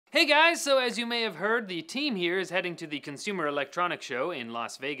Hey guys, so as you may have heard, the team here is heading to the Consumer Electronics Show in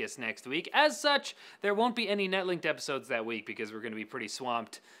Las Vegas next week. As such, there won't be any Netlinked episodes that week because we're going to be pretty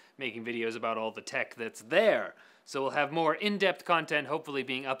swamped making videos about all the tech that's there. So we'll have more in-depth content hopefully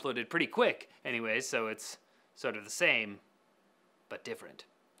being uploaded pretty quick anyways, so it's sort of the same, but different.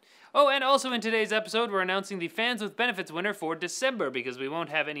 Oh, and also in today's episode, we're announcing the Fans with Benefits winner for December because we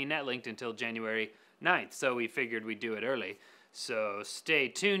won't have any Netlinked until January 9th, so we figured we'd do it early. So stay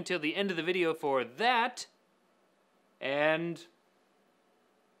tuned till the end of the video for that. And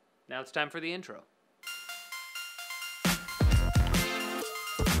now it's time for the intro.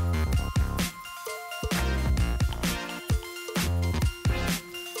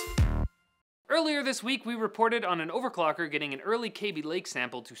 Earlier this week, we reported on an overclocker getting an early Kaby Lake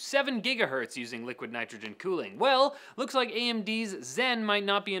sample to 7 GHz using liquid nitrogen cooling. Well, looks like AMD's Zen might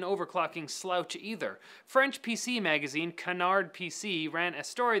not be an overclocking slouch either. French PC magazine Carnard PC ran a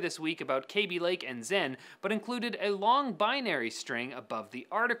story this week about Kaby Lake and Zen, but included a long binary string above the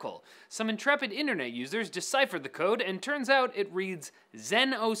article. Some intrepid internet users deciphered the code, and turns out it reads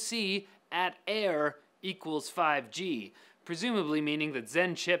Zen OC at air equals 5G. Presumably meaning that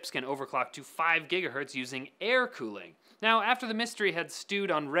Zen chips can overclock to 5 GHz using air cooling. Now, after the mystery had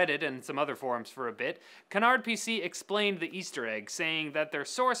stewed on Reddit and some other forums for a bit, Carnard PC explained the Easter egg, saying that their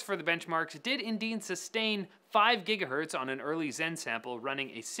source for the benchmarks did indeed sustain 5 GHz on an early Zen sample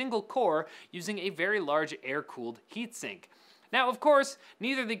running a single core using a very large air-cooled heatsink. Now, of course,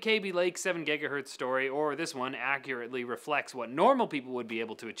 neither the Kaby Lake 7 GHz story or this one accurately reflects what normal people would be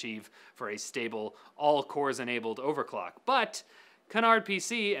able to achieve for a stable, all-cores-enabled overclock. But Carnard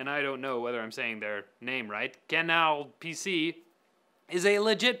PC, and I don't know whether I'm saying their name right, Carnard PC, is a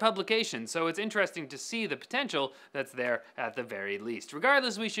legit publication, so it's interesting to see the potential that's there at the very least.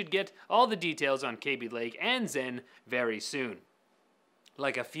 Regardless, we should get all the details on Kaby Lake and Zen very soon.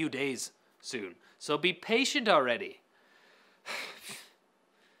 Like a few days soon. So be patient already.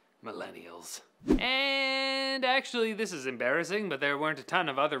 Millennials. And actually, this is embarrassing, but there weren't a ton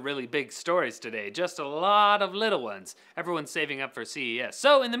of other really big stories today, just a lot of little ones. Everyone's saving up for CES.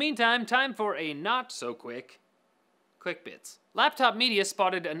 So in the meantime, time for a not so quick bits. Laptop Media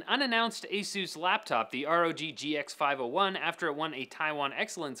spotted an unannounced Asus laptop, the ROG GX501, after it won a Taiwan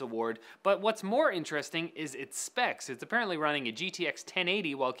Excellence Award, but what's more interesting is its specs. It's apparently running a GTX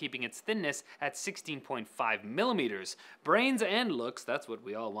 1080 while keeping its thinness at 16.5 millimeters. Brains and looks, that's what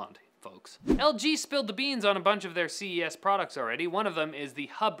we all want, folks. LG spilled the beans on a bunch of their CES products already. One of them is the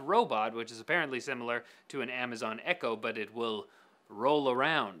Hub Robot, which is apparently similar to an Amazon Echo, but it will roll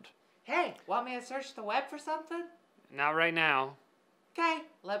around. Hey, want me to search the web for something? Not right now. Okay,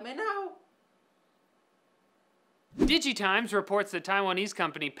 let me know. DigiTimes reports that Taiwanese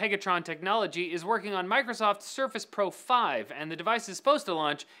company Pegatron Technology is working on Microsoft's Surface Pro 5, and the device is supposed to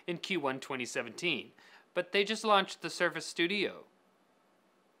launch in Q1 2017. But they just launched the Surface Studio.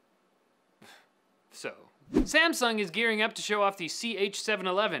 So. Samsung is gearing up to show off the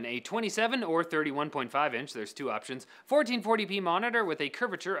CH711, a 27 or 31.5 inch, there's two options, 1440p monitor with a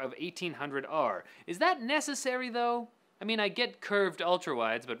curvature of 1800R. Is that necessary though? I mean, I get curved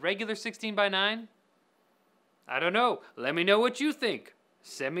ultra-wides, but regular 16:9? I don't know. Let me know what you think.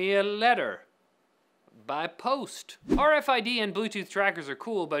 Send me a letter. By post. RFID and Bluetooth trackers are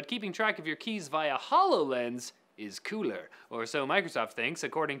cool, but keeping track of your keys via Hololens is cooler, or so Microsoft thinks,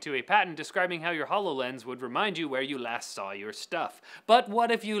 according to a patent describing how your HoloLens would remind you where you last saw your stuff. But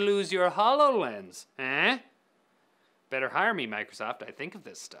what if you lose your HoloLens? Eh? Better hire me, Microsoft, I think of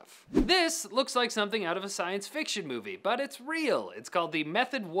this stuff. This looks like something out of a science fiction movie, but it's real. It's called the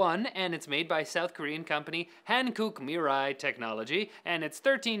Method 1, and it's made by South Korean company Hankook Mirai Technology, and it's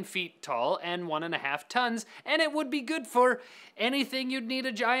 13 feet tall and 1.5 tons, and it would be good for anything you'd need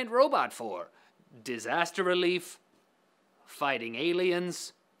a giant robot for. Disaster relief, fighting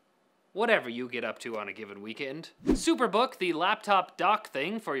aliens, whatever you get up to on a given weekend. Superbook, the laptop dock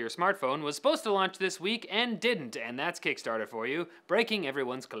thing for your smartphone, was supposed to launch this week and didn't, and that's Kickstarter for you, breaking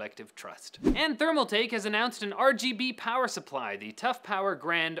everyone's collective trust. And Thermaltake has announced an RGB power supply, the Tough Power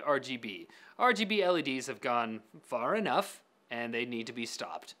Grand RGB. RGB LEDs have gone far enough, and they need to be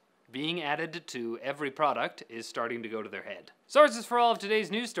stopped. Being added to every product is starting to go to their head. Sources for all of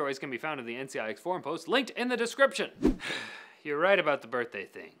today's news stories can be found in the NCIX forum post linked in the description. You're right about the birthday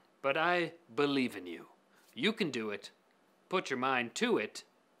thing, but I believe in you. You can do it. Put your mind to it.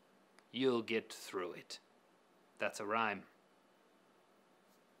 You'll get through it. That's a rhyme.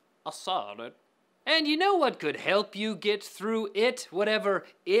 I saw it. And you know what could help you get through it, whatever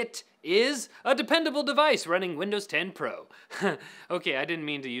it is? A dependable device running Windows 10 Pro. Okay, I didn't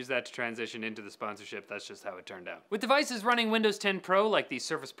mean to use that to transition into the sponsorship, that's just how it turned out. With devices running Windows 10 Pro, like the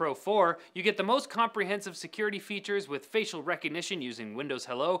Surface Pro 4, you get the most comprehensive security features with facial recognition using Windows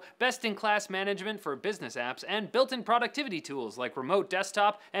Hello, best-in-class management for business apps, and built-in productivity tools like Remote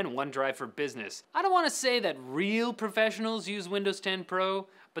Desktop and OneDrive for Business. I don't want to say that real professionals use Windows 10 Pro,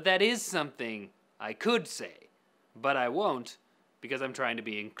 but that is something I could say, but I won't because I'm trying to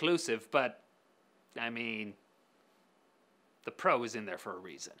be inclusive, but I mean, the Pro is in there for a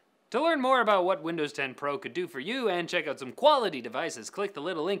reason. To learn more about what Windows 10 Pro could do for you and check out some quality devices, click the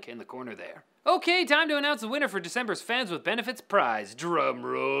little link in the corner there. Okay, time to announce the winner for December's Fans with Benefits prize. Drum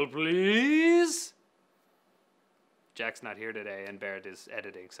roll, please. Jack's not here today, and Barret is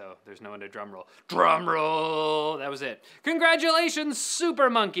editing, so there's no one to drum roll. Drum roll! That was it. Congratulations,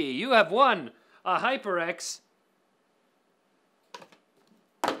 Super Monkey! You have won a HyperX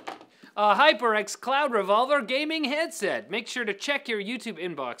Cloud Revolver gaming headset. Make sure to check your YouTube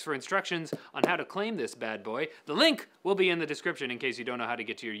inbox for instructions on how to claim this bad boy. The link will be in the description in case you don't know how to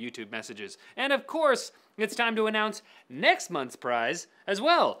get to your YouTube messages. And of course, it's time to announce next month's prize as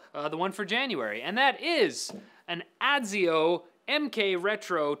well, the one for January, and that is an Azio MK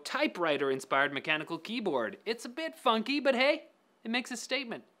Retro typewriter-inspired mechanical keyboard. It's a bit funky, but hey, it makes a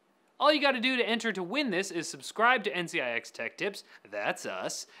statement. All you gotta do to enter to win this is subscribe to NCIX Tech Tips, that's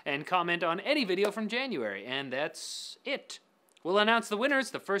us, and comment on any video from January, and that's it. We'll announce the winners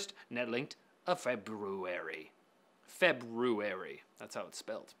the first Netlinked of February. February, that's how it's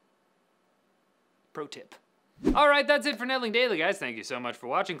spelled. Pro tip. Alright, that's it for Netlinked Daily, guys. Thank you so much for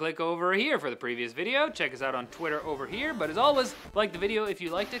watching. Click over here for the previous video. Check us out on Twitter over here. But as always, like the video if you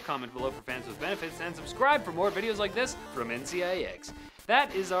liked it, comment below for Fans with Benefits, and subscribe for more videos like this from NCIX.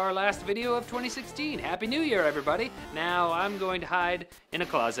 That is our last video of 2016. Happy New Year, everybody. Now I'm going to hide in a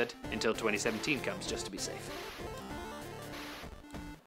closet until 2017 comes, just to be safe.